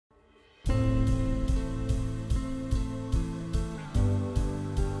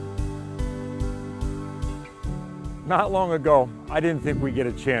Not long ago, I didn't think we'd get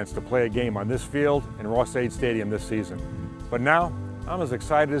a chance to play a game on this field in Ross-Ade Stadium this season. But now, I'm as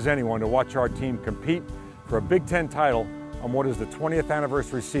excited as anyone to watch our team compete for a Big Ten title on what is the 20th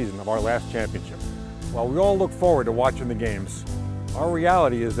anniversary season of our last championship. While we all look forward to watching the games, our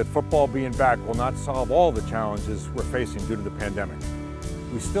reality is that football being back will not solve all the challenges we're facing due to the pandemic.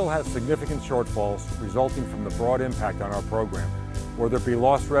 We still have significant shortfalls resulting from the broad impact on our program, whether it be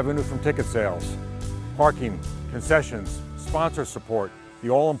lost revenue from ticket sales, parking, concessions, sponsor support, the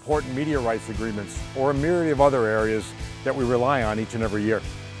all-important media rights agreements, or a myriad of other areas that we rely on each and every year.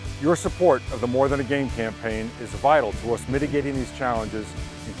 Your support of the More Than a Game campaign is vital to us mitigating these challenges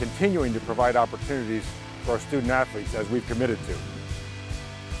and continuing to provide opportunities for our student athletes as we've committed to.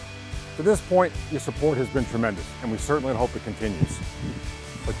 To this point, your support has been tremendous, and we certainly hope it continues.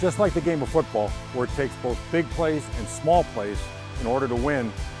 But just like the game of football, where it takes both big plays and small plays in order to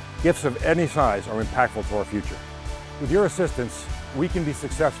win, gifts of any size are impactful to our future. With your assistance, we can be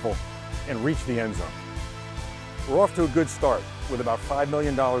successful and reach the end zone. We're off to a good start with about $5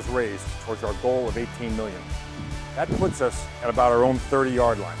 million raised towards our goal of $18 million. That puts us at about our own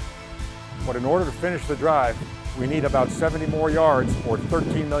 30-yard line. But in order to finish the drive, we need about 70 more yards or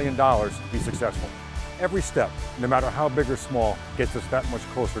 $13 million to be successful. Every step, no matter how big or small, gets us that much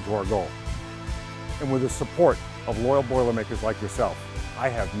closer to our goal. And with the support of loyal Boilermakers like yourself, I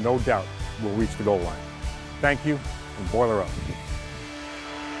have no doubt we'll reach the goal line. Thank you, and Boiler up.